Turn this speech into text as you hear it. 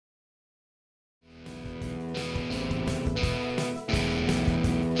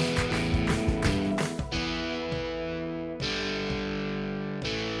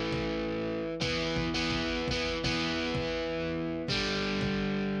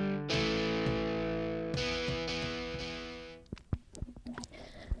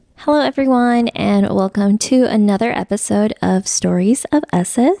Hello, everyone, and welcome to another episode of Stories of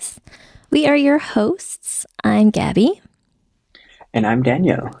Us's. We are your hosts. I'm Gabby. And I'm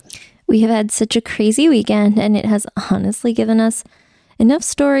Daniel. We have had such a crazy weekend, and it has honestly given us enough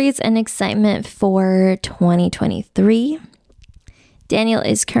stories and excitement for 2023. Daniel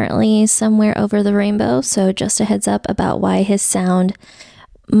is currently somewhere over the rainbow, so just a heads up about why his sound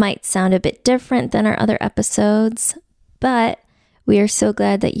might sound a bit different than our other episodes, but we are so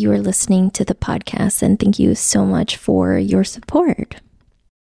glad that you are listening to the podcast, and thank you so much for your support.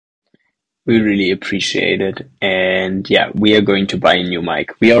 We really appreciate it. And yeah, we are going to buy a new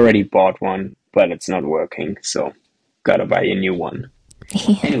mic. We already bought one, but it's not working, so gotta buy a new one.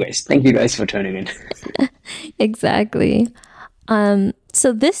 Anyways, thank you guys for tuning in. Exactly.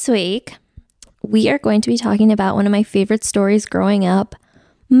 So this week, we are going to be talking about one of my favorite stories growing up,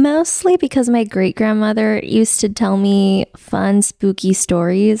 mostly because my great-grandmother used to tell me fun, spooky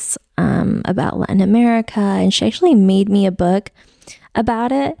stories about Latin America, and she actually made me a book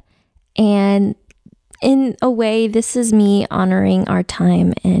about it. And in a way, this is me honoring our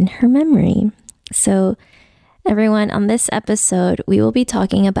time in her memory. So, everyone, on this episode, we will be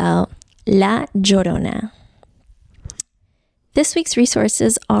talking about La Llorona. This week's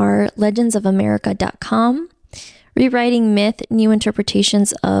resources are legendsofamerica.com, Rewriting Myth, New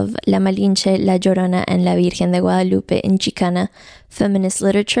Interpretations of La Malinche, La Llorona, and La Virgen de Guadalupe in Chicana Feminist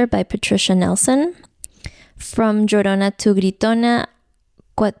Literature by Patricia Nelson. From Llorona to Gritona,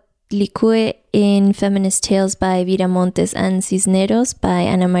 Cuatlicue in Feminist Tales by Viramontes and Cisneros by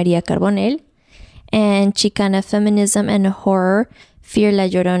Ana Maria Carbonell. And Chicana Feminism and Horror, Fear La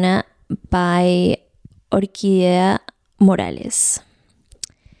Llorona by Orquídea Morales.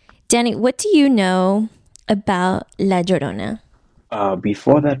 Danny, what do you know about La Llorona?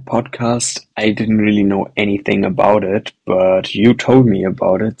 Before that podcast, I didn't really know anything about it, but you told me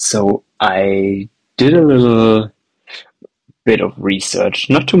about it, so I did a little bit of research,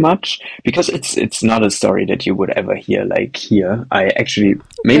 not too much, because it's not a story that you would ever hear like here. I actually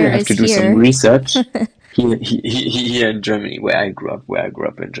maybe have to do some research here in Germany, where I grew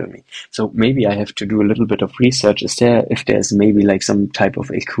up in Germany. So maybe I have to do a little bit of research. If there's maybe like some type of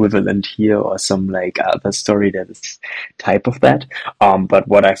equivalent here or some like other story that is type of that. But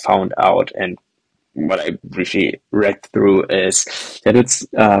what I found out and what I briefly read through is that it's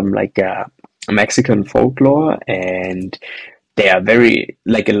like a Mexican folklore, and there are very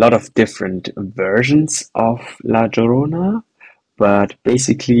like a lot of different versions of La Llorona. But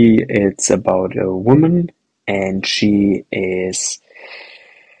basically, it's about a woman, and she is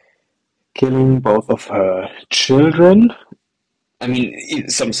killing both of her children. I mean,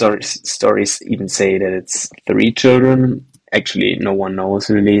 some stories even say that it's 3 children. Actually, no one knows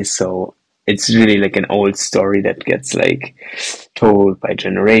really, so it's really like an old story that gets like told by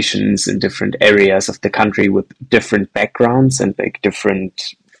generations in different areas of the country with different backgrounds and like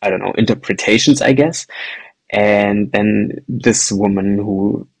different, I don't know, interpretations, I guess. And then this woman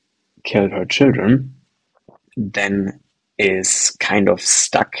who killed her children then is kind of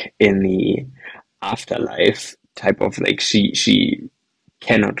stuck in the afterlife type of like she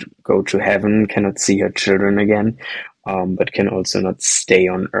cannot go to heaven, cannot see her children again, but can also not stay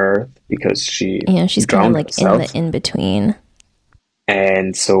on Earth because she's kind of like herself. in between.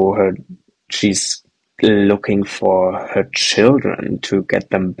 And so she's looking for her children to get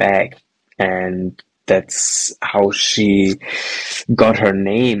them back, and that's how she got her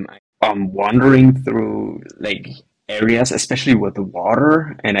name. Wandering through like areas, especially with the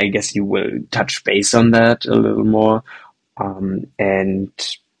water, and I guess you will touch base on that a little more. And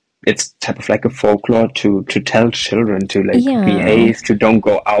it's type of like a folklore to tell children to like behave, to don't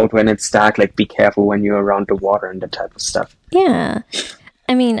go out when it's dark, like be careful when you're around the water and that type of stuff. Yeah,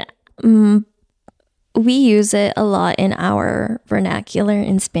 I mean, we use it a lot in our vernacular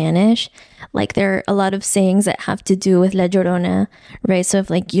in Spanish. Like there are a lot of sayings that have to do with La Llorona, right? So if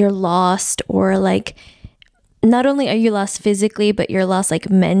like you're lost, or like not only are you lost physically, but you're lost like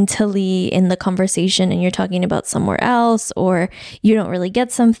mentally in the conversation and you're talking about somewhere else, or you don't really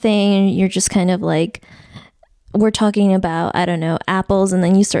get something and you're just kind of like, we're talking about, I don't know, apples, and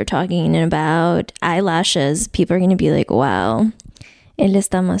then you start talking about eyelashes. People are going to be like, wow, él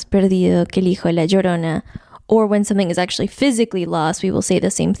está más perdido que el hijo de la Llorona. Or when something is actually physically lost, we will say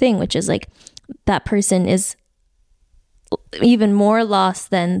the same thing, which is like that person is even more lost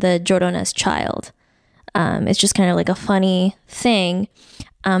than the Llorona's child. It's just kind of like a funny thing.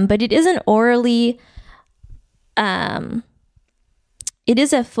 But it isn't orally, it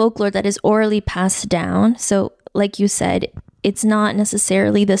is a folklore that is orally passed down. So like you said, It's not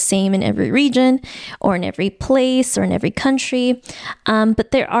necessarily the same in every region or in every place or in every country,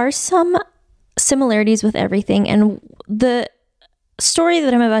 but there are some similarities with everything. And the story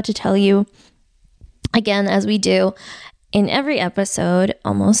that I'm about to tell you, again, as we do in every episode,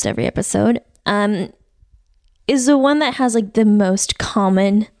 almost every episode, is the one that has like the most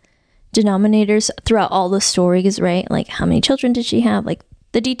common denominators throughout all the stories, right? Like, how many children did she have? Like,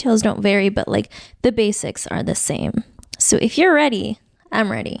 the details don't vary, but like the basics are the same. So if you're ready,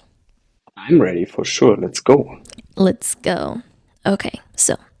 I'm ready. I'm ready for sure. Let's go. Let's go. Okay,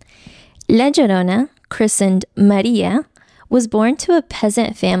 so La Llorona, christened Maria, was born to a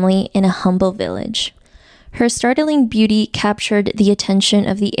peasant family in a humble village. Her startling beauty captured the attention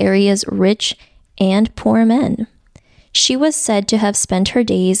of the area's rich and poor men. She was said to have spent her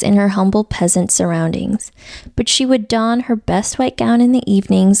days in her humble peasant surroundings, but she would don her best white gown in the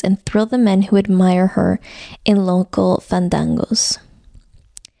evenings and thrill the men who admire her in local fandangos.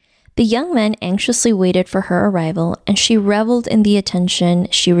 The young men anxiously waited for her arrival, and she reveled in the attention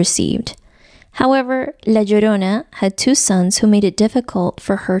she received. However, La Llorona had 2 sons who made it difficult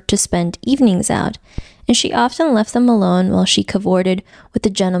for her to spend evenings out, and she often left them alone while she cavorted with the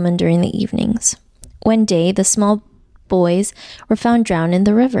gentlemen during the evenings. One day, the small boys were found drowned in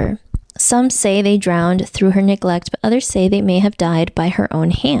the river. Some say they drowned through her neglect, but others say they may have died by her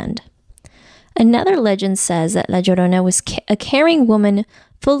own hand. Another legend says that La Llorona was a caring woman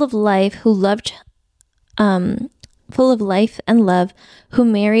full of life and love, who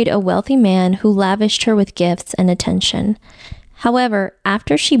married a wealthy man who lavished her with gifts and attention. However,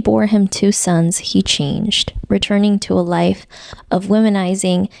 after she bore him 2 sons, he changed, returning to a life of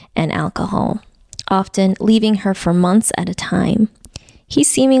womanizing and alcohol, often leaving her for months at a time. He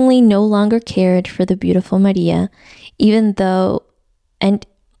seemingly no longer cared for the beautiful Maria, even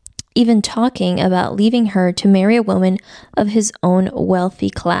talking about leaving her to marry a woman of his own wealthy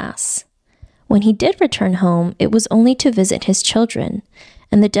class. When he did return home, it was only to visit his children,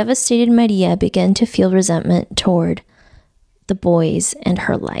 and the devastated Maria began to feel resentment toward the boys and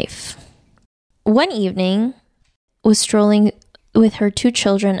her life. One evening, was strolling with her 2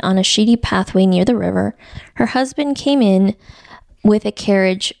 children on a shady pathway near the river. Her husband came in with a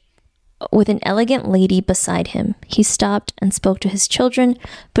carriage with an elegant lady beside him. He stopped and spoke to his children,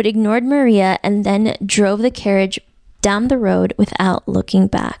 but ignored Maria and then drove the carriage down the road without looking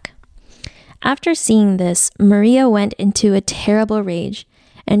back. After seeing this, Maria went into a terrible rage,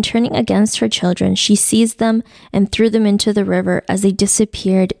 and turning against her children, she seized them and threw them into the river as they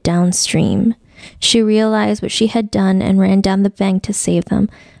disappeared downstream. She realized what she had done and ran down the bank to save them,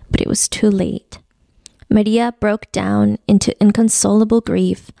 but it was too late. Maria broke down into inconsolable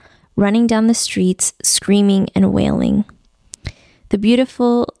grief, running down the streets, screaming and wailing. The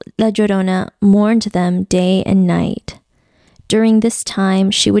beautiful La Llorona mourned them day and night. During this time,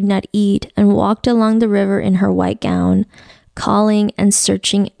 she would not eat and walked along the river in her white gown, calling and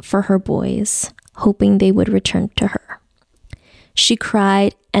searching for her boys, hoping they would return to her. She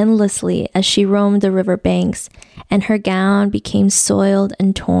cried endlessly as she roamed the river banks, and her gown became soiled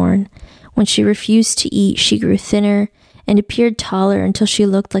and torn. When she refused to eat, she grew thinner and appeared taller until she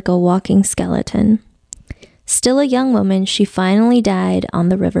looked like a walking skeleton. Still a young woman, she finally died on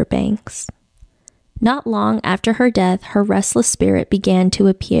the river banks. Not long after her death, her restless spirit began to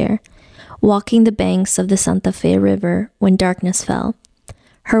appear, walking the banks of the Santa Fe River when darkness fell.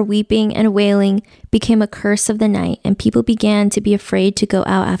 Her weeping and wailing became a curse of the night, and people began to be afraid to go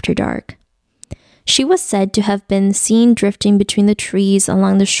out after dark. She was said to have been seen drifting between the trees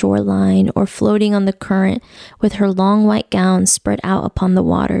along the shoreline or floating on the current with her long white gown spread out upon the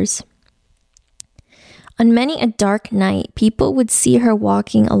waters. On many a dark night, people would see her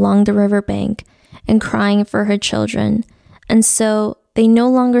walking along the riverbank and crying for her children, and so they no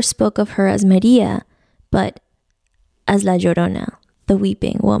longer spoke of her as Maria, but as La Llorona, the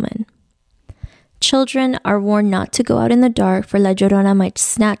weeping woman. Children are warned not to go out in the dark, for La Llorona might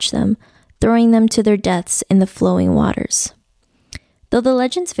snatch them, throwing them to their deaths in the flowing waters. Though the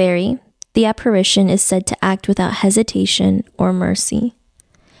legends vary, the apparition is said to act without hesitation or mercy.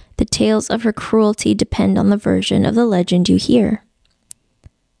 The tales of her cruelty depend on the version of the legend you hear.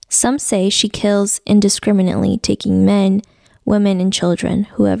 Some say she kills indiscriminately, taking men, women, and children,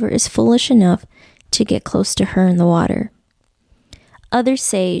 whoever is foolish enough to get close to her in the water. Others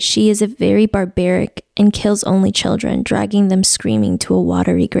say she is very barbaric and kills only children, dragging them screaming to a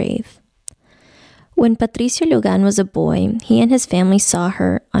watery grave. When Patricio Lugan was a boy, he and his family saw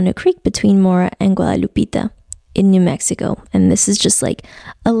her on a creek between Mora and Guadalupita in New Mexico. And this is just like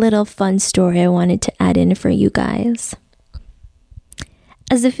a little fun story I wanted to add in for you guys.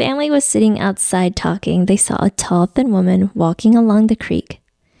 As the family was sitting outside talking, they saw a tall, thin woman walking along the creek.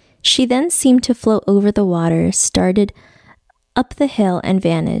 She then seemed to float over the water, started up the hill, and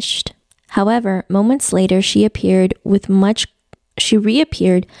vanished. However, moments later, she reappeared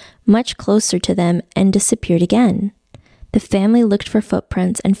much closer to them and disappeared again. The family looked for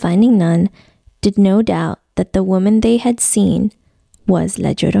footprints and, finding none, did no doubt that the woman they had seen was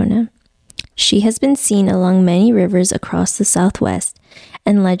La Llorona. She has been seen along many rivers across the Southwest,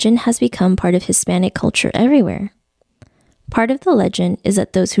 and legend has become part of Hispanic culture everywhere. Part of the legend is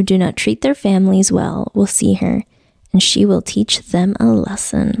that those who do not treat their families well will see her, and she will teach them a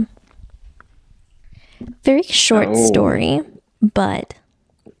lesson. Very short story, but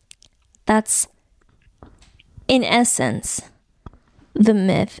that's, in essence, the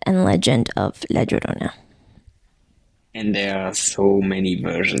myth and legend of La Llorona. And there are so many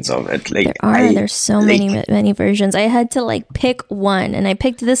versions of it. There's so many versions. I had to pick one, and I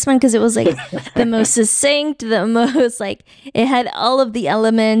picked this one because it was the most succinct, the most it had all of the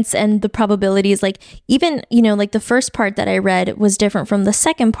elements and the probabilities. Even the first part that I read was different from the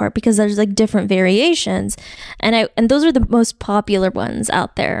second part because there's different variations, and those are the most popular ones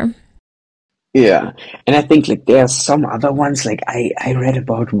out there. Yeah, and I think there are some other ones. I read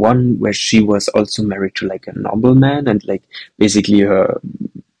about one where she was also married to a nobleman, and basically her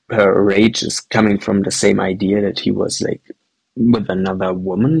rage is coming from the same idea that he was with another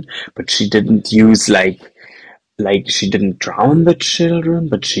woman, but she didn't use she didn't drown the children,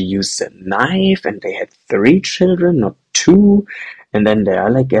 but she used a knife, and they had 3 children, not 2. And then there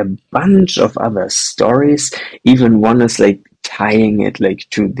are a bunch of other stories. Even one is tying it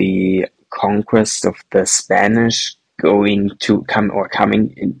to the conquest of the Spanish coming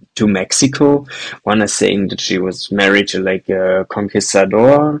into Mexico. One is saying that she was married to a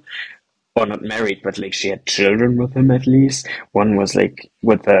conquistador, or not married, but she had children with him at least. One was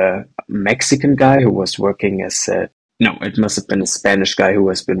with a Mexican guy who was working it must have been a Spanish guy who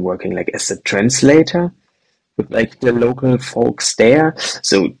has been working as a translator with the local folks there.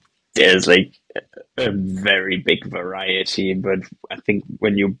 So there's a very big variety, but I think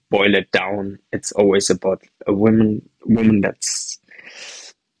when you boil it down, it's always about a woman that's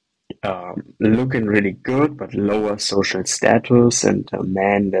looking really good but lower social status, and a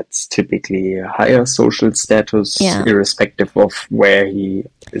man that's typically a higher social status, irrespective of where he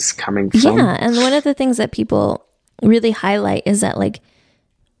is coming from. Yeah, and one of the things that people really highlight is that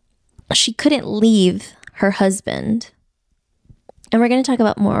she couldn't leave her husband, and we're going to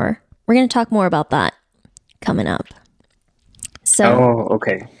talk more about that coming up. So,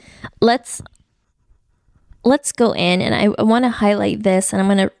 okay. Let's go in, and I want to highlight this, and I'm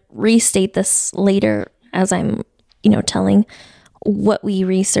going to restate this later as I'm, telling what we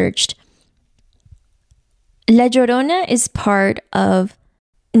researched. La Llorona is part of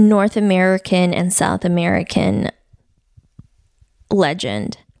North American and South American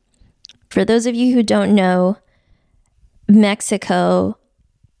legend. For those of you who don't know, Mexico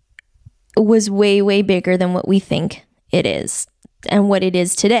was way, way bigger than what we think it is and what it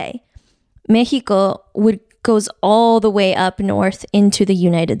is today. Mexico goes all the way up north into the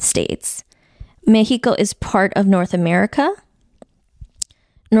United States. Mexico is part of North America.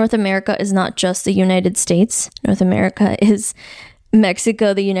 North America is not just the United States. North America is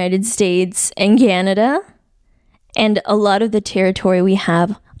Mexico, the United States, and Canada. And a lot of the territory we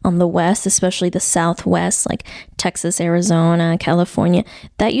have on the west, especially the southwest, like Texas, Arizona, California,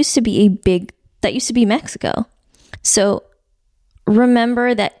 that used to be Mexico. So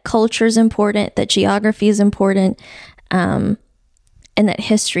remember that culture is important, that geography is important, and that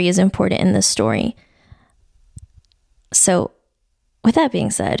history is important in this story. So with that being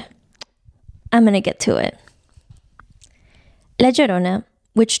said, I'm going to get to it. La Llorona,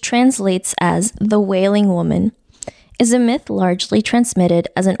 which translates as the Wailing Woman, is a myth largely transmitted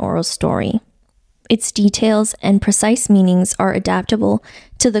as an oral story. Its details and precise meanings are adaptable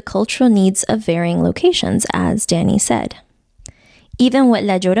to the cultural needs of varying locations, as Danny said. Even what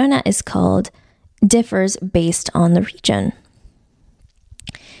La Llorona is called differs based on the region.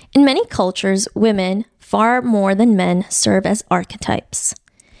 In many cultures, women, far more than men, serve as archetypes.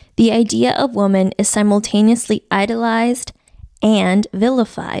 The idea of woman is simultaneously idolized and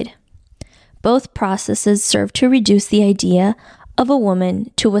vilified. Both processes serve to reduce the idea of a woman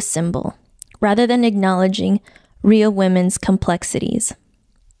to a symbol, rather than acknowledging real women's complexities.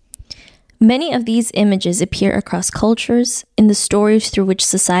 Many of these images appear across cultures in the stories through which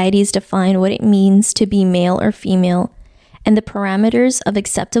societies define what it means to be male or female and the parameters of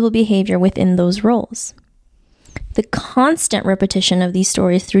acceptable behavior within those roles. The constant repetition of these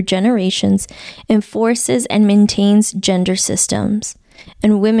stories through generations enforces and maintains gender systems,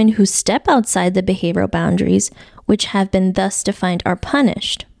 and women who step outside the behavioral boundaries, which have been thus defined, are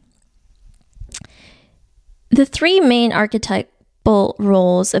punished. The three main archetypal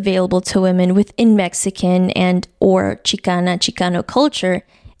roles available to women within Mexican and or Chicano culture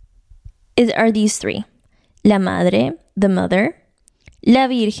are these three: la madre, the mother; la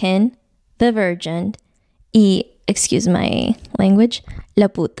virgen, the virgin; y, excuse my language, la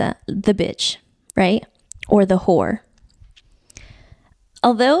puta, the bitch, right? Or the whore.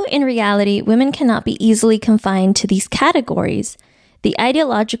 Although in reality, women cannot be easily confined to these categories, the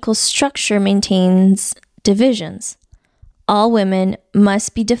ideological structure maintains divisions. All women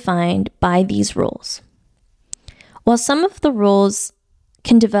must be defined by these roles. While some of the roles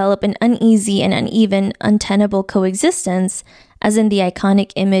can develop an uneasy and uneven, untenable coexistence, as in the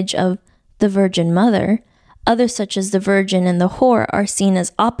iconic image of the Virgin Mother, others such as the Virgin and the whore are seen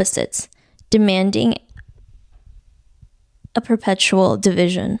as opposites, demanding a perpetual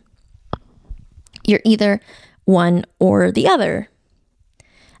division. You're either one or the other.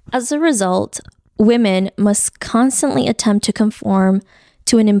 As a result, women must constantly attempt to conform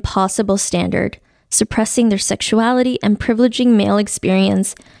to an impossible standard, suppressing their sexuality and privileging male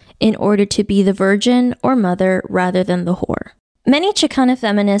experience in order to be the virgin or mother rather than the whore. Many Chicana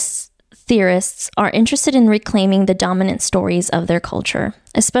feminist theorists are interested in reclaiming the dominant stories of their culture,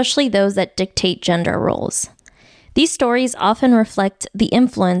 especially those that dictate gender roles. These stories often reflect the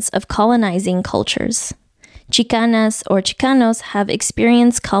influence of colonizing cultures. Chicanas or Chicanos have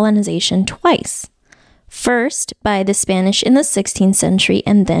experienced colonization twice. First by the Spanish in the 16th century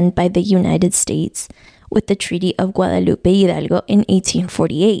and then by the United States with the Treaty of Guadalupe Hidalgo in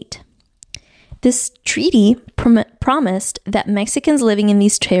 1848. This treaty promised that Mexicans living in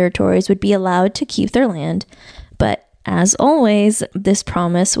these territories would be allowed to keep their land, but as always, this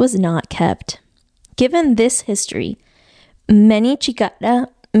promise was not kept. Given this history, many Chicana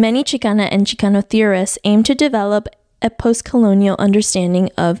and Chicano theorists aim to develop a post-colonial understanding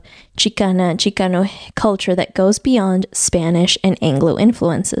of Chicano culture that goes beyond Spanish and Anglo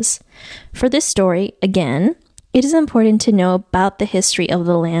influences. For this story, again, it is important to know about the history of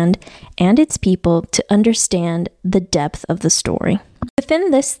the land and its people to understand the depth of the story.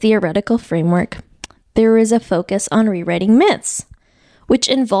 Within this theoretical framework, there is a focus on rewriting myths, which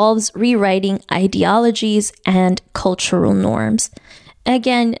involves rewriting ideologies and cultural norms.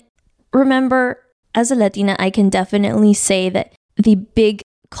 Again, remember, as a Latina, I can definitely say that the big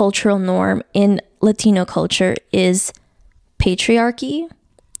cultural norm in Latino culture is patriarchy,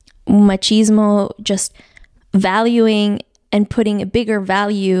 machismo, just valuing and putting a bigger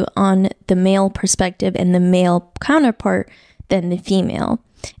value on the male perspective and the male counterpart than the female,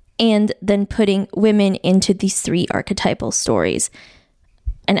 and then putting women into these three archetypal stories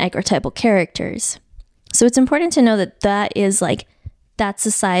and archetypal characters. So it's important to know that that is like that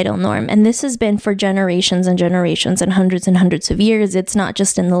societal norm. And this has been for generations and generations and hundreds of years. It's not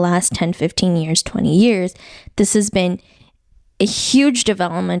just in the last 10, 15 years, 20 years. This has been a huge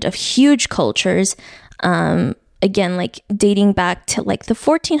development of huge cultures. Again, like dating back to like the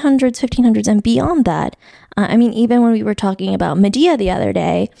 1400s, 1500s and beyond that. I mean, even when we were talking about Medea the other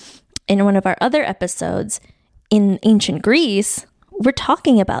day in one of our other episodes in ancient Greece, we're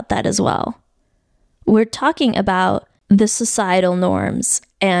talking about that as well. We're talking about the societal norms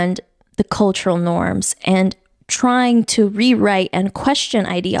and the cultural norms and trying to rewrite and question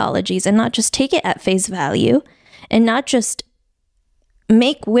ideologies and not just take it at face value and not just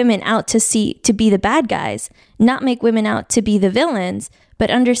make women out to be the bad guys, not make women out to be the villains, but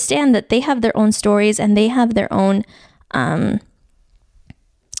understand that they have their own stories and they have their own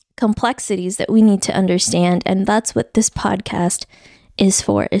complexities that we need to understand. And that's what this podcast is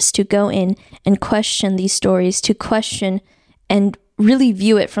for, is to go in and question these stories, to question and really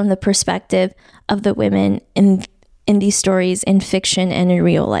view it from the perspective of the women in these stories in fiction and in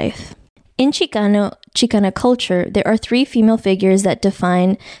real life. In Chicana culture, there are three female figures that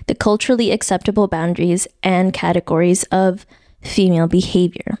define the culturally acceptable boundaries and categories of female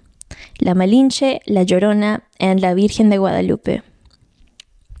behavior: La Malinche, La Llorona, and La Virgen de Guadalupe.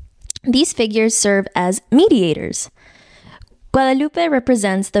 These figures serve as mediators. Guadalupe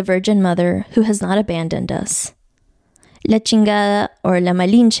represents the Virgin Mother who has not abandoned us. La Chingada, or La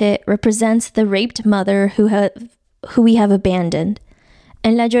Malinche, represents the raped mother who we have abandoned.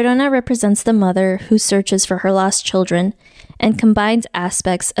 And La Llorona represents the mother who searches for her lost children and combines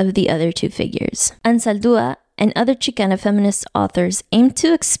aspects of the other two figures. Ansaldúa and other Chicana feminist authors aim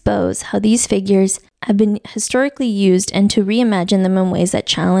to expose how these figures have been historically used and to reimagine them in ways that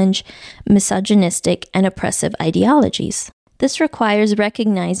challenge misogynistic and oppressive ideologies. This requires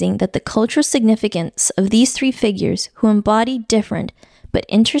recognizing that the cultural significance of these three figures, who embody different but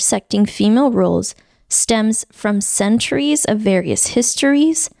intersecting female roles stems from centuries of various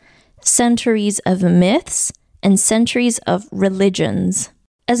histories, centuries of myths, and centuries of religions.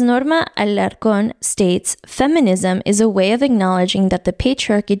 As Norma Alarcón states, feminism is a way of acknowledging that the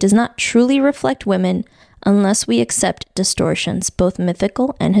patriarchy does not truly reflect women unless we accept distortions, both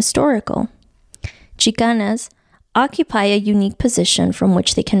mythical and historical. Chicanas occupy a unique position from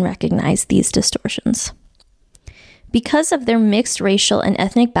which they can recognize these distortions. Because of their mixed racial and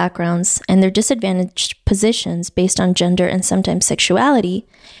ethnic backgrounds and their disadvantaged positions based on gender and sometimes sexuality,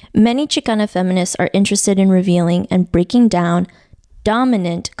 many Chicana feminists are interested in revealing and breaking down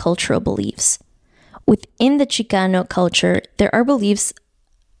dominant cultural beliefs. Within the Chicano culture, there are beliefs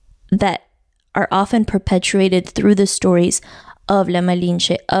that are often perpetuated through the stories of La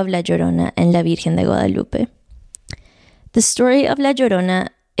Malinche, of La Llorona, and La Virgen de Guadalupe. The story of La Llorona,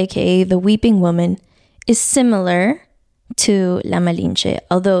 aka the Weeping Woman, is similar to La Malinche,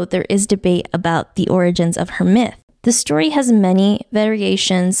 although there is debate about the origins of her myth. The story has many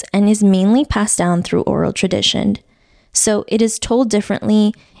variations and is mainly passed down through oral tradition, so it is told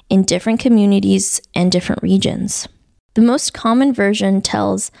differently in different communities and different regions. The most common version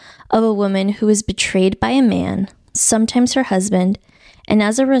tells of a woman who is betrayed by a man, sometimes her husband, and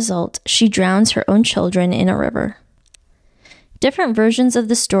as a result, she drowns her own children in a river. Different versions of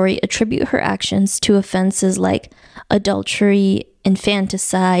the story attribute her actions to offenses like adultery,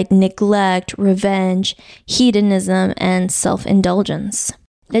 infanticide, neglect, revenge, hedonism, and self-indulgence.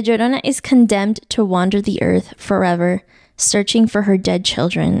 La Llorona is condemned to wander the earth forever, searching for her dead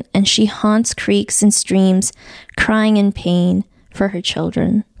children, and she haunts creeks and streams, crying in pain for her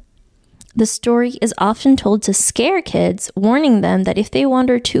children. The story is often told to scare kids, warning them that if they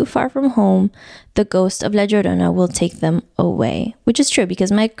wander too far from home, the ghost of La Llorona will take them away. Which is true, because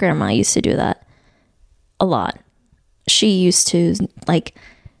my grandma used to do that a lot. She used to, like,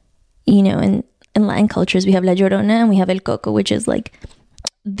 you know, in Latin cultures, we have La Llorona and we have El Coco, which is like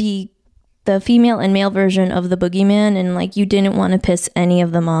the female and male version of the boogeyman, and like you didn't want to piss any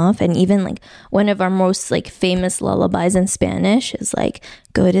of them off. And even like one of our most like famous lullabies in Spanish is like,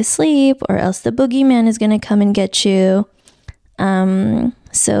 go to sleep or else the boogeyman is gonna come and get you.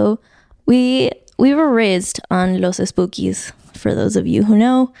 So we were raised on Los Spookies. For those of you who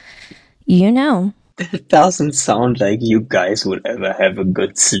know, you know. It doesn't sound like you guys would ever have a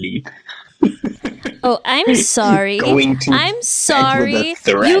good sleep. Oh, I'm sorry. I'm sorry.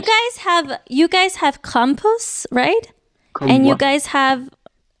 You guys have campus, right? And you guys have.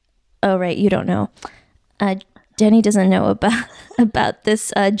 Oh, right. You don't know. Jenny doesn't know about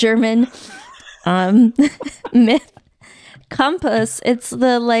this German myth. Krampus. It's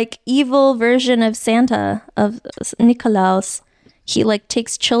the like evil version of Santa, of Nikolaus. He like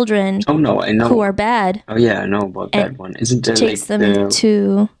takes children. Oh no, I know. Who are bad. Oh yeah, I know about that one. Isn't there takes like them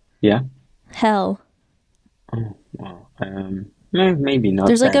to hell. Oh wow. Maybe not.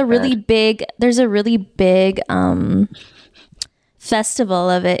 There's like a really bad. big festival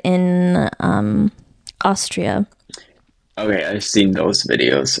of it in Austria. Okay, I've seen those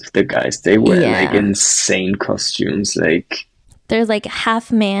videos of the guys. They wear like insane costumes. Like they're like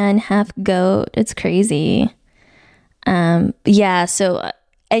half man, half goat. It's crazy. So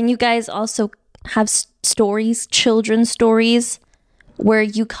and you guys also have stories, children's stories, where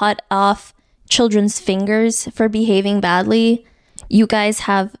you cut off children's fingers for behaving badly. You guys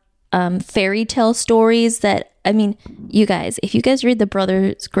have fairy tale stories that, I mean, you guys, if you guys read the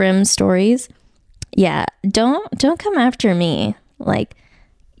Brothers Grimm stories, don't come after me. Like,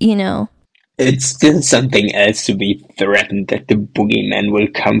 you know. It's still something else to be threatened that the boogeyman will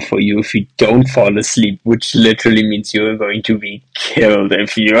come for you if you don't fall asleep, which literally means you are going to be killed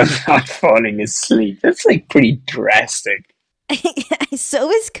if you are not falling asleep. That's like pretty drastic. So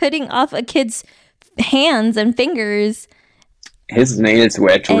is cutting off a kid's hands and fingers. His nails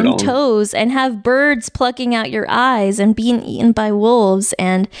were too long. And toes, and have birds plucking out your eyes and being eaten by wolves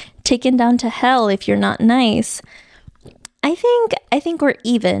and taken down to hell if you're not nice. I think we're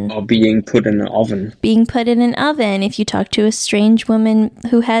even. Or being put in an oven. Being put in an oven if you talk to a strange woman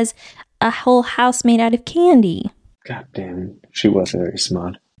who has a whole house made out of candy. God damn, she was very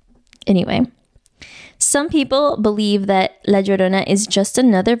smart. Anyway, some people believe that La Llorona is just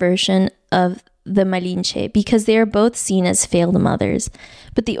another version of the Malinche because they are both seen as failed mothers.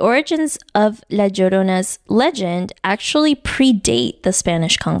 But the origins of La Llorona's legend actually predate the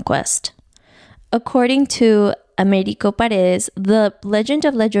Spanish conquest. According to Americo Paredes, the legend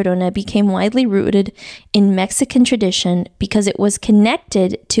of La Llorona became widely rooted in Mexican tradition because it was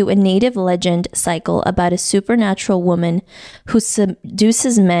connected to a native legend cycle about a supernatural woman who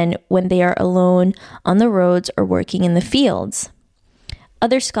seduces men when they are alone on the roads or working in the fields.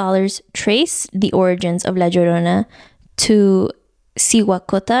 Other scholars trace the origins of La Llorona to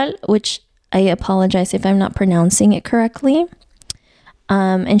Cihuacótl, which I apologize if I'm not pronouncing it correctly.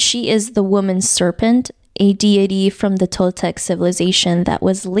 And she is the woman serpent, a deity from the Toltec civilization that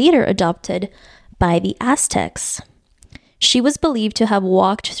was later adopted by the Aztecs. She was believed to have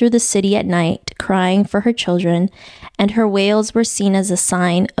walked through the city at night, crying for her children, and her wails were seen as a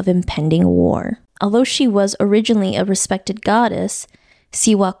sign of impending war. Although she was originally a respected goddess,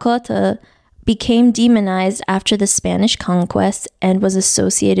 Cihuacótl became demonized after the Spanish conquest and was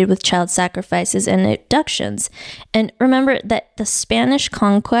associated with child sacrifices and abductions. And remember that the Spanish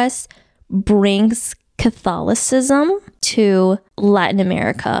conquest brings Catholicism to Latin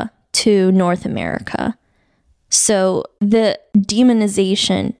America, to North America. So the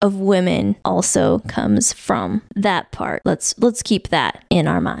demonization of women also comes from that part. Let's keep that in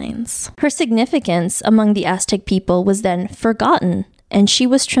our minds. Her significance among the Aztec people was then forgotten, and she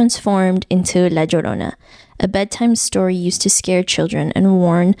was transformed into La Llorona, a bedtime story used to scare children and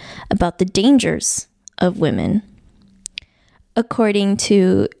warn about the dangers of women. According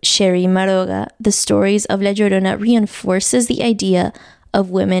to Sherry Maroga, the stories of La Llorona reinforces the idea of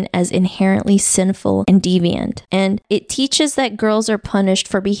women as inherently sinful and deviant. And it teaches that girls are punished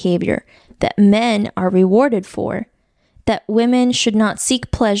for behavior that men are rewarded for, that women should not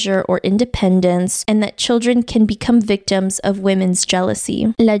seek pleasure or independence, and that children can become victims of women's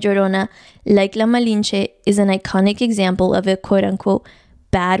jealousy. La Llorona, like La Malinche, is an iconic example of a quote-unquote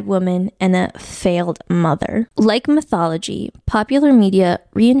bad woman and a failed mother. Like mythology, popular media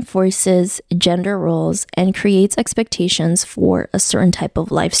reinforces gender roles and creates expectations for a certain type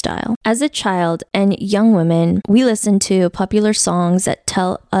of lifestyle. As a child and young women, we listen to popular songs that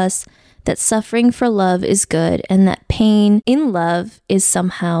tell us that suffering for love is good and that pain in love is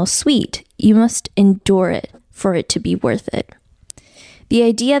somehow sweet. You must endure it for it to be worth it. The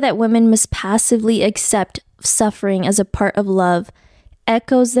idea that women must passively accept suffering as a part of love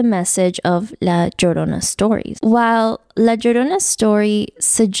echoes the message of La Llorona stories. While La Llorona story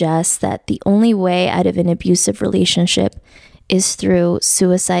suggests that the only way out of an abusive relationship is through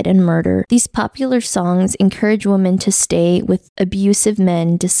suicide and murder, these popular songs encourage women to stay with abusive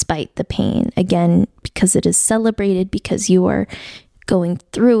men despite the pain. Again, because it is celebrated, because you are going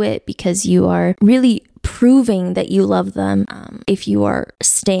through it, because you are really proving that you love them if you are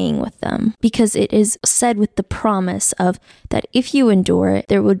staying with them, because it is said with the promise of that if you endure it,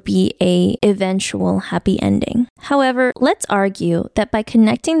 there would be a eventual happy ending. However, let's argue that by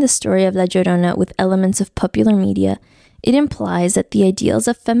connecting the story of La Llorona with elements of popular media, it implies that the ideals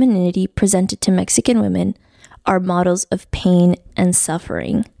of femininity presented to Mexican women are models of pain and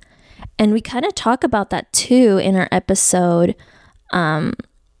suffering. And we kind of talk about that too in our episode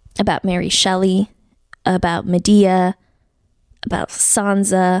about Mary Shelley, about Medea, about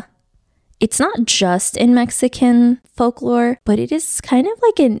Sansa. It's not just in Mexican folklore, but it is kind of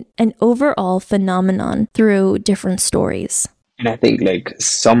like an overall phenomenon through different stories. And I think like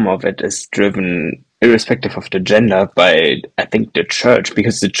some of it is driven, irrespective of the gender, by I think the church,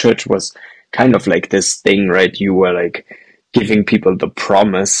 because the church was kind of like this thing, right? You were like giving people the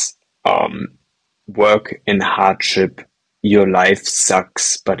promise, work in hardship, your life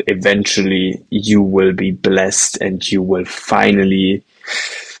sucks, but eventually you will be blessed and you will finally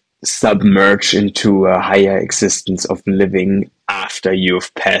submerge into a higher existence of living after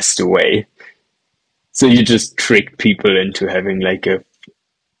you've passed away. So you just trick people into having like a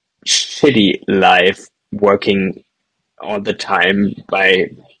shitty life, working all the time by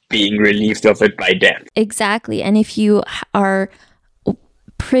being relieved of it by death. Exactly. And if you are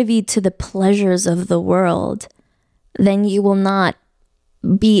privy to the pleasures of the world, then you will not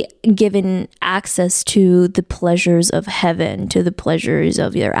be given access to the pleasures of heaven, to the pleasures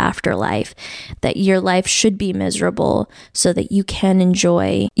of your afterlife, that your life should be miserable so that you can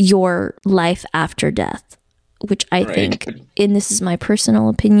enjoy your life after death, which I think, and this is my personal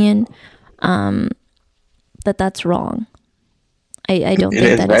opinion, that's wrong. I don't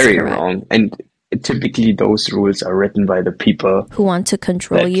think that is correct. It is very wrong. And typically those rules are written by the people who want to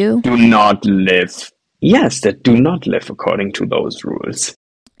control you. Do not live. Yes, that do not live according to those rules.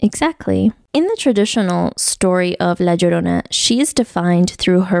 Exactly. In the traditional story of La Llorona, she is defined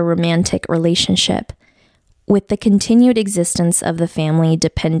through her romantic relationship, with the continued existence of the family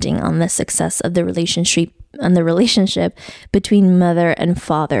depending on the success of the relationship between mother and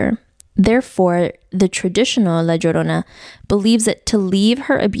father. Therefore, the traditional La Llorona believes that to leave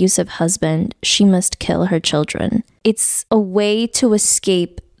her abusive husband, she must kill her children. It's a way to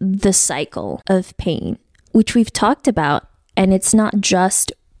escape the cycle of pain, which we've talked about, and it's not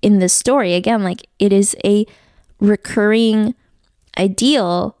just in this story. Again, like it is a recurring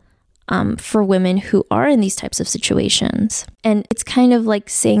ideal for women who are in these types of situations. And it's kind of like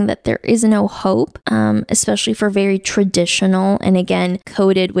saying that there is no hope, especially for very traditional and again,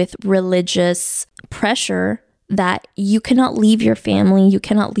 coded with religious pressure, that you cannot leave your family, you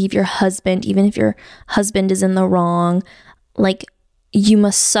cannot leave your husband, even if your husband is in the wrong. Like, you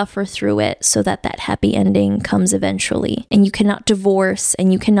must suffer through it so that that happy ending comes eventually. And you cannot divorce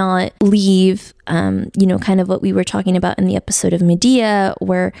and you cannot leave, kind of what we were talking about in the episode of Medea,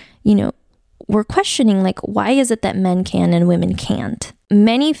 where, we're questioning, like, why is it that men can and women can't?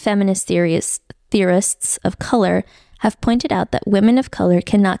 Many feminist theorists of color have pointed out that women of color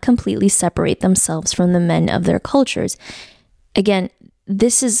cannot completely separate themselves from the men of their cultures. Again,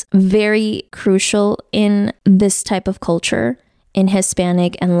 this is very crucial in this type of culture, in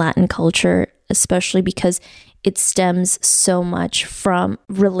Hispanic and Latin culture, especially because it stems so much from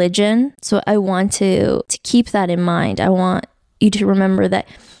religion. So I want to keep that in mind. I want you to remember that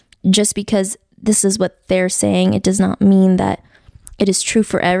just because this is what they're saying, it does not mean that it is true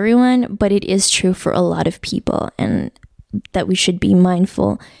for everyone, but it is true for a lot of people, and that we should be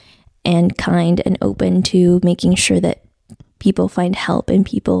mindful and kind and open to making sure that people find help and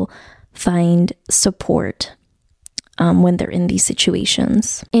people find support when they're in these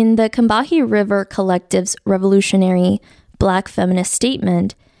situations. In the Combahee River Collective's revolutionary Black feminist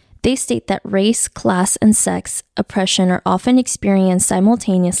statement, they state that race, class, and sex oppression are often experienced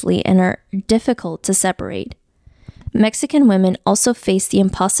simultaneously and are difficult to separate. Mexican women also face the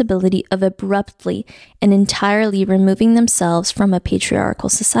impossibility of abruptly and entirely removing themselves from a patriarchal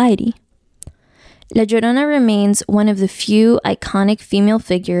society. La Llorona remains one of the few iconic female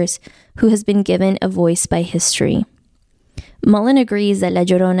figures who has been given a voice by history. Mullen agrees that La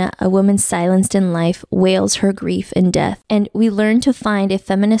Llorona, a woman silenced in life, wails her grief and death, and we learn to find a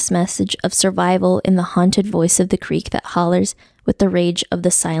feminist message of survival in the haunted voice of the creek that hollers with the rage of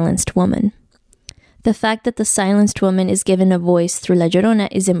the silenced woman. The fact that the silenced woman is given a voice through La Llorona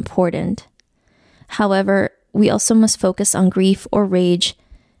is important. However, we also must focus on grief or rage,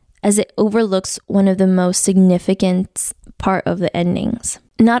 as it overlooks one of the most significant part of the endings.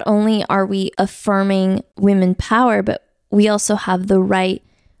 Not only are we affirming women power, but we also have the right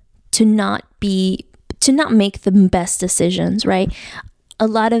to not make the best decisions, right? A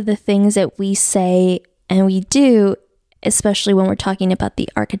lot of the things that we say and we do, especially when we're talking about the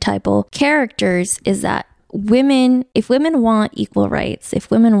archetypal characters, is that if women want equal rights,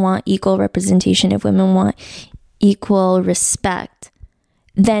 if women want equal representation, if women want equal respect,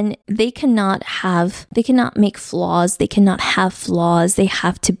 then they cannot make flaws. They cannot have flaws. They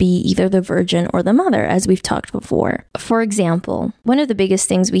have to be either the virgin or the mother, as we've talked before. For example, one of the biggest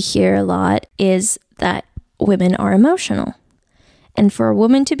things we hear a lot is that women are emotional. And for a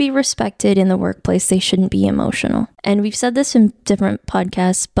woman to be respected in the workplace, they shouldn't be emotional. And we've said this in different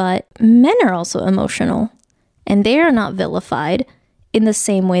podcasts, but men are also emotional. And they are not vilified in the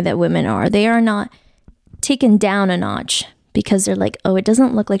same way that women are. They are not taken down a notch because they're like, oh, it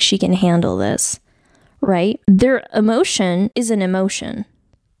doesn't look like she can handle this, right? Their emotion is an emotion,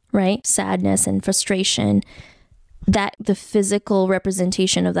 right? Sadness and frustration, that the physical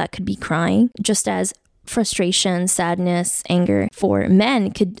representation of that could be crying, just as frustration, sadness, anger for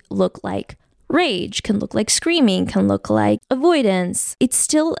men could look like rage, can look like screaming, can look like avoidance. It's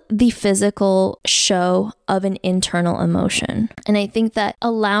still the physical show of an internal emotion. And I think that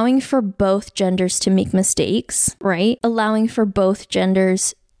allowing for both genders to make mistakes, right? Allowing for both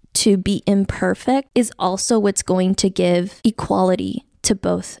genders to be imperfect is also what's going to give equality to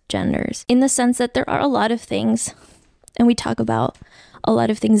both genders, in the sense that there are a lot of things, and we talk about a lot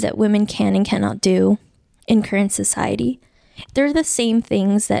of things that women can and cannot do in current society. They're the same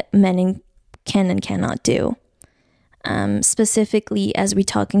things that men can and cannot do. Specifically, as we're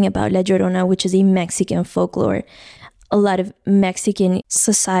talking about La Llorona, which is a Mexican folklore, a lot of Mexican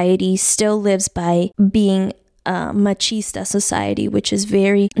society still lives by being a machista society, which is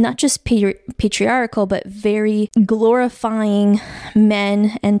very, not just patriarchal, but very glorifying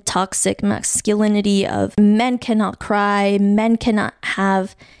men and toxic masculinity of men cannot cry, men cannot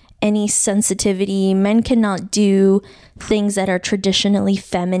have any sensitivity, men cannot do things that are traditionally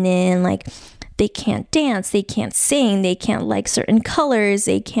feminine, like they can't dance, they can't sing, they can't like certain colors,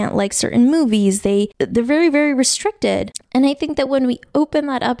 they can't like certain movies, they're very, very restricted. And I think that when we open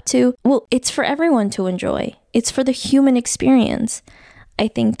that up to, well, it's for everyone to enjoy, it's for the human experience. I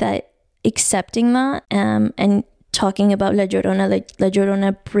think that accepting that and talking about La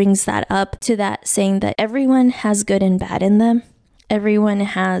Llorona brings that up to that, saying that everyone has good and bad in them. Everyone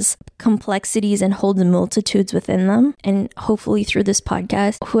has complexities and holds multitudes within them. And hopefully through this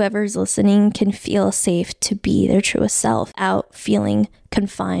podcast, whoever's listening can feel safe to be their truest self without feeling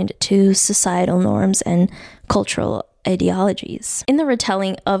confined to societal norms and cultural ideologies. In the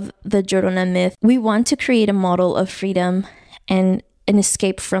retelling of the Llorona myth, we want to create a model of freedom and an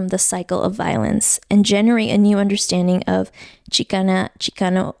escape from the cycle of violence and generate a new understanding of Chicana,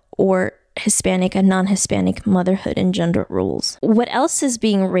 Chicano, or Hispanic and non-Hispanic motherhood and gender roles. What else is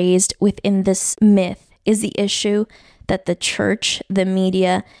being raised within this myth is the issue that the church, the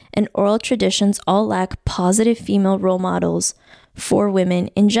media, and oral traditions all lack positive female role models for women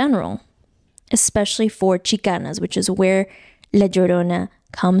in general, especially for Chicanas, which is where La Llorona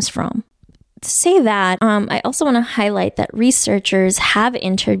comes from. To say that, I also want to highlight that researchers have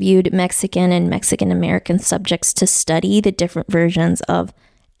interviewed Mexican and Mexican-American subjects to study the different versions of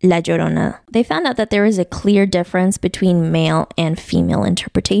La Llorona. They found out that there is a clear difference between male and female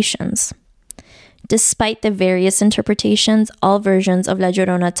interpretations. Despite the various interpretations, all versions of La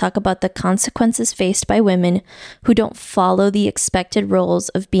Llorona talk about the consequences faced by women who don't follow the expected roles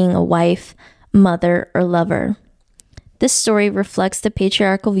of being a wife, mother, or lover. This story reflects the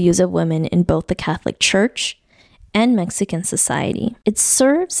patriarchal views of women in both the Catholic Church and Mexican society. It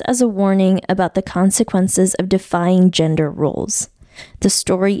serves as a warning about the consequences of defying gender roles. The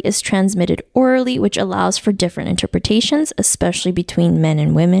story is transmitted orally, which allows for different interpretations, especially between men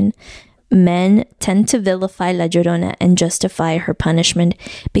and women. Men tend to vilify La Llorona and justify her punishment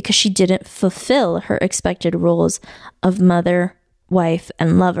because she didn't fulfill her expected roles of mother, wife,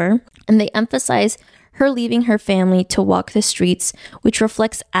 and lover. And they emphasize her leaving her family to walk the streets, which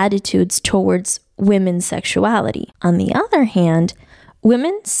reflects attitudes towards women's sexuality. On the other hand,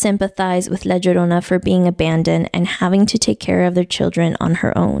 women sympathize with La Llorona for being abandoned and having to take care of their children on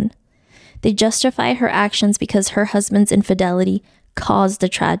her own. They justify her actions because her husband's infidelity caused the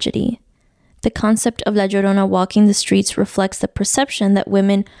tragedy. The concept of La Llorona walking the streets reflects the perception that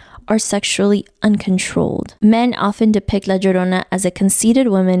women are sexually uncontrolled. Men often depict La Llorona as a conceited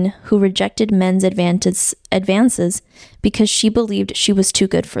woman who rejected men's advances because she believed she was too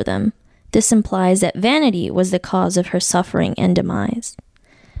good for them. This implies that vanity was the cause of her suffering and demise.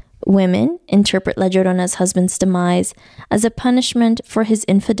 Women interpret La Llorona's husband's demise as a punishment for his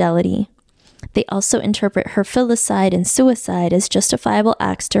infidelity. They also interpret her filicide and suicide as justifiable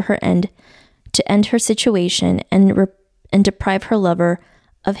acts to end her situation and deprive her lover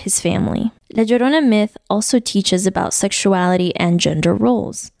of his family. La Llorona myth also teaches about sexuality and gender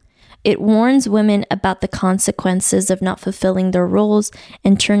roles. It warns women about the consequences of not fulfilling their roles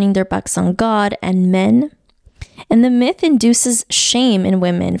and turning their backs on God and men. And the myth induces shame in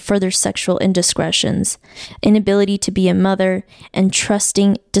women for their sexual indiscretions, inability to be a mother, and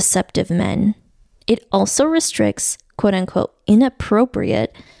trusting deceptive men. It also restricts, quote-unquote,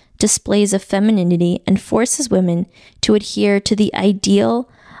 inappropriate displays of femininity and forces women to adhere to the ideal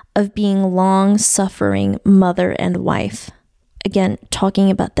of being long-suffering mother and wife. Again, talking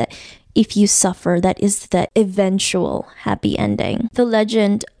about that if you suffer, that is the eventual happy ending. The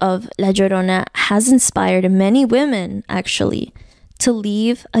legend of La Llorona has inspired many women, actually, to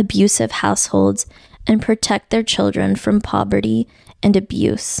leave abusive households and protect their children from poverty and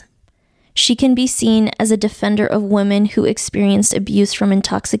abuse. She can be seen as a defender of women who experienced abuse from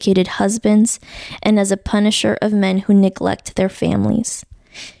intoxicated husbands and as a punisher of men who neglect their families.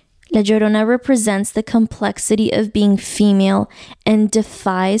 La Llorona represents the complexity of being female and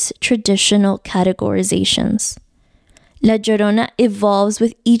defies traditional categorizations. La Llorona evolves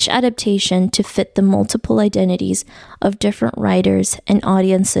with each adaptation to fit the multiple identities of different writers and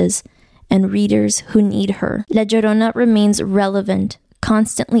audiences and readers who need her. La Llorona remains relevant,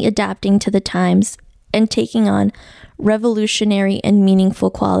 constantly adapting to the times and taking on revolutionary and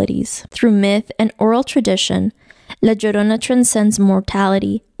meaningful qualities. Through myth and oral tradition, La Llorona transcends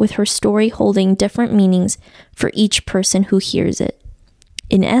mortality, with her story holding different meanings for each person who hears it.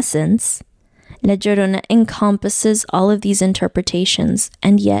 In essence, La Llorona encompasses all of these interpretations,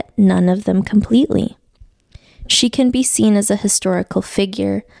 and yet none of them completely. She can be seen as a historical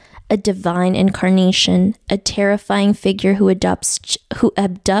figure, a divine incarnation, a terrifying figure who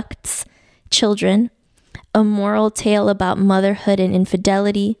abducts children, a moral tale about motherhood and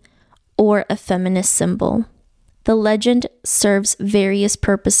infidelity, or a feminist symbol. The legend serves various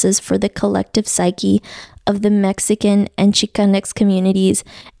purposes for the collective psyche of the Mexican and Chicanx communities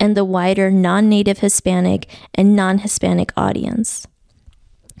and the wider non-native Hispanic and non-Hispanic audience.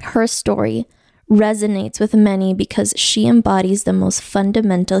 Her story resonates with many because she embodies the most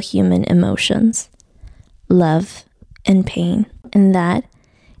fundamental human emotions, love and pain. And that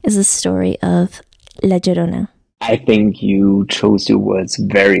is the story of La Llorona. I think you chose your words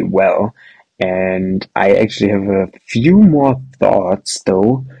very well, and I actually have a few more thoughts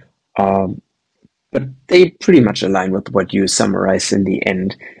though. Um, but they pretty much align with what you summarized in the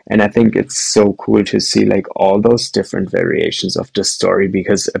end. And I think it's so cool to see like all those different variations of the story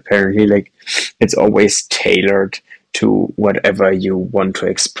because apparently like it's always tailored to whatever you want to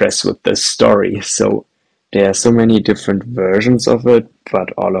express with the story. So there are so many different versions of it,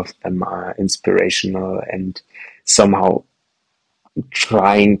 but all of them are inspirational and somehow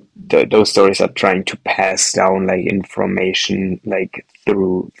those stories are trying to pass down like information like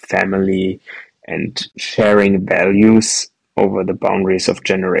through family and sharing values over the boundaries of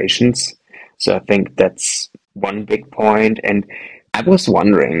generations. So I think that's one big point. And I was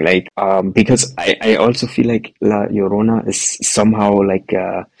wondering, like, because I also feel like La Llorona is somehow like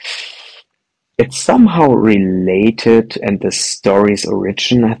it's somehow related, and the story's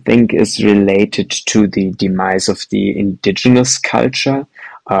origin, I think, is related to the demise of the indigenous culture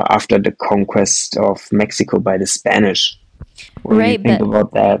after the conquest of Mexico by the Spanish. What do you Right, think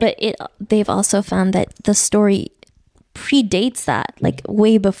about that? but they've also found that the story predates that, like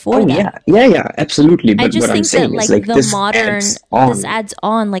way before Oh, that. yeah, yeah, yeah, absolutely. I But what just I'm think that saying is, like like, the modern this on. adds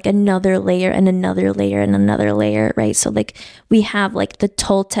on like another layer and another layer and another layer, right? So like we have like the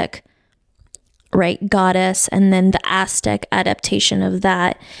Toltec, right, goddess, and then the Aztec adaptation of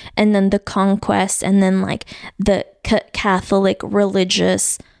that, and then the conquest, and then like the Catholic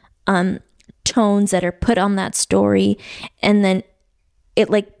religious tones that are put on that story, and then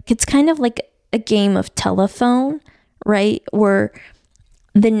it's kind of like a game of telephone, right, where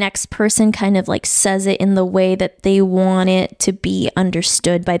the next person kind of like says it in the way that they want it to be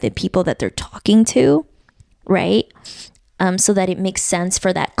understood by the people that they're talking to, right? So that it makes sense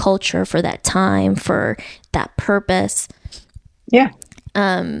for that culture, for that time, for that purpose. Yeah,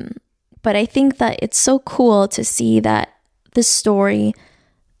 But I think that it's so cool to see that the story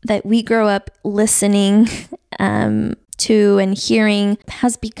that we grow up listening to and hearing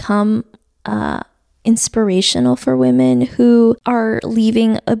has become inspirational for women who are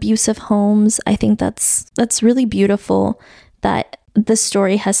leaving abusive homes. I think that's really beautiful that the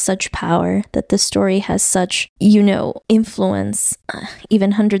story has such power, that the story has such, influence,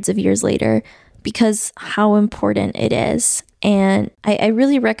 even hundreds of years later, because how important it is. And I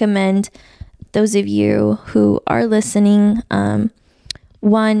really recommend those of you who are listening,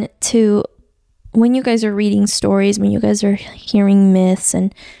 one, to when you guys are reading stories, when you guys are hearing myths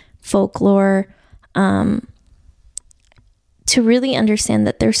and folklore, to really understand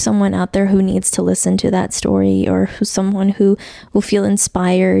that there's someone out there who needs to listen to that story, or someone who will feel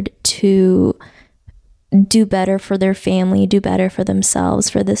inspired to do better for their family, do better for themselves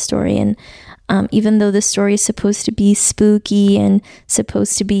for this story. And even though this story is supposed to be spooky and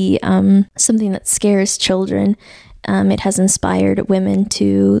supposed to be something that scares children, it has inspired women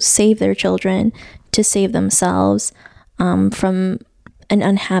to save their children, to save themselves from an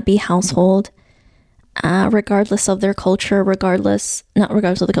unhappy household. Regardless of their culture, not regardless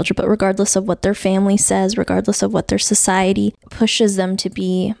of the culture, but regardless of what their family says, regardless of what their society pushes them to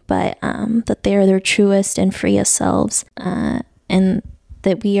be, but that they are their truest and freest selves, and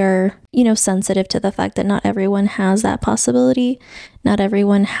that we are, sensitive to the fact that not everyone has that possibility, not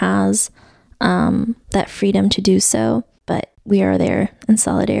everyone has that freedom to do so, but we are there in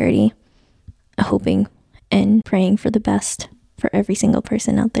solidarity, hoping and praying for the best for every single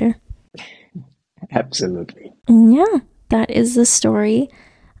person out there. absolutely. Yeah, that is the story.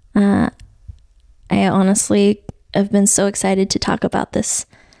 I honestly have been so excited to talk about this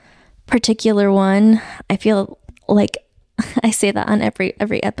particular one. I feel like I say that on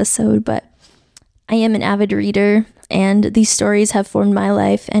every episode, but I am an avid reader, and these stories have formed my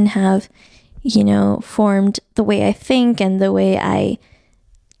life and have, formed the way I think and the way I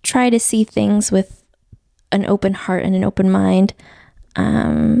try to see things with an open heart and an open mind.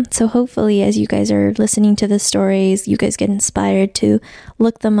 So hopefully, as you guys are listening to the stories, you guys get inspired to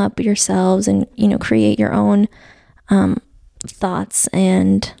look them up yourselves and, create your own thoughts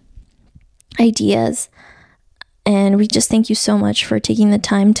and ideas. And we just thank you so much for taking the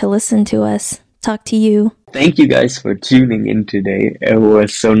time to listen to us talk to you. Thank you guys for tuning in today. It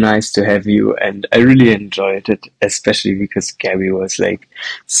was so nice to have you, and I really enjoyed it, especially because Gabby was like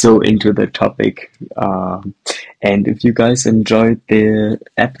so into the topic. And if you guys enjoyed the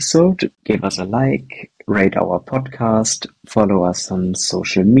episode, give us a like, rate our podcast, follow us on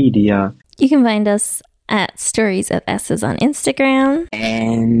social media. You can find us at Stories of S's on Instagram.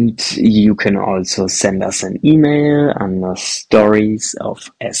 And you can also send us an email on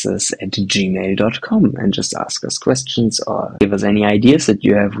storiesofss@gmail.com and just ask us questions or give us any ideas that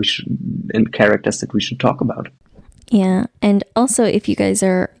you have and characters that we should talk about. Yeah. And also, if you guys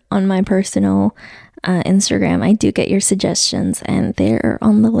are on my personal Instagram, I do get your suggestions and they're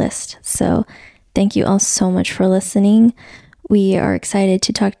on the list. So thank you all so much for listening. We are excited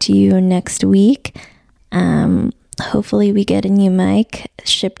to talk to you next week. Hopefully we get a new mic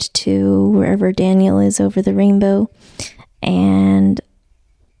shipped to wherever Daniel is over the rainbow. And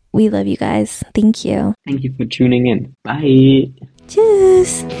we love you guys. Thank you. Thank you for tuning in. Bye.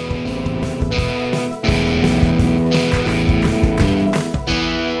 Tschüss.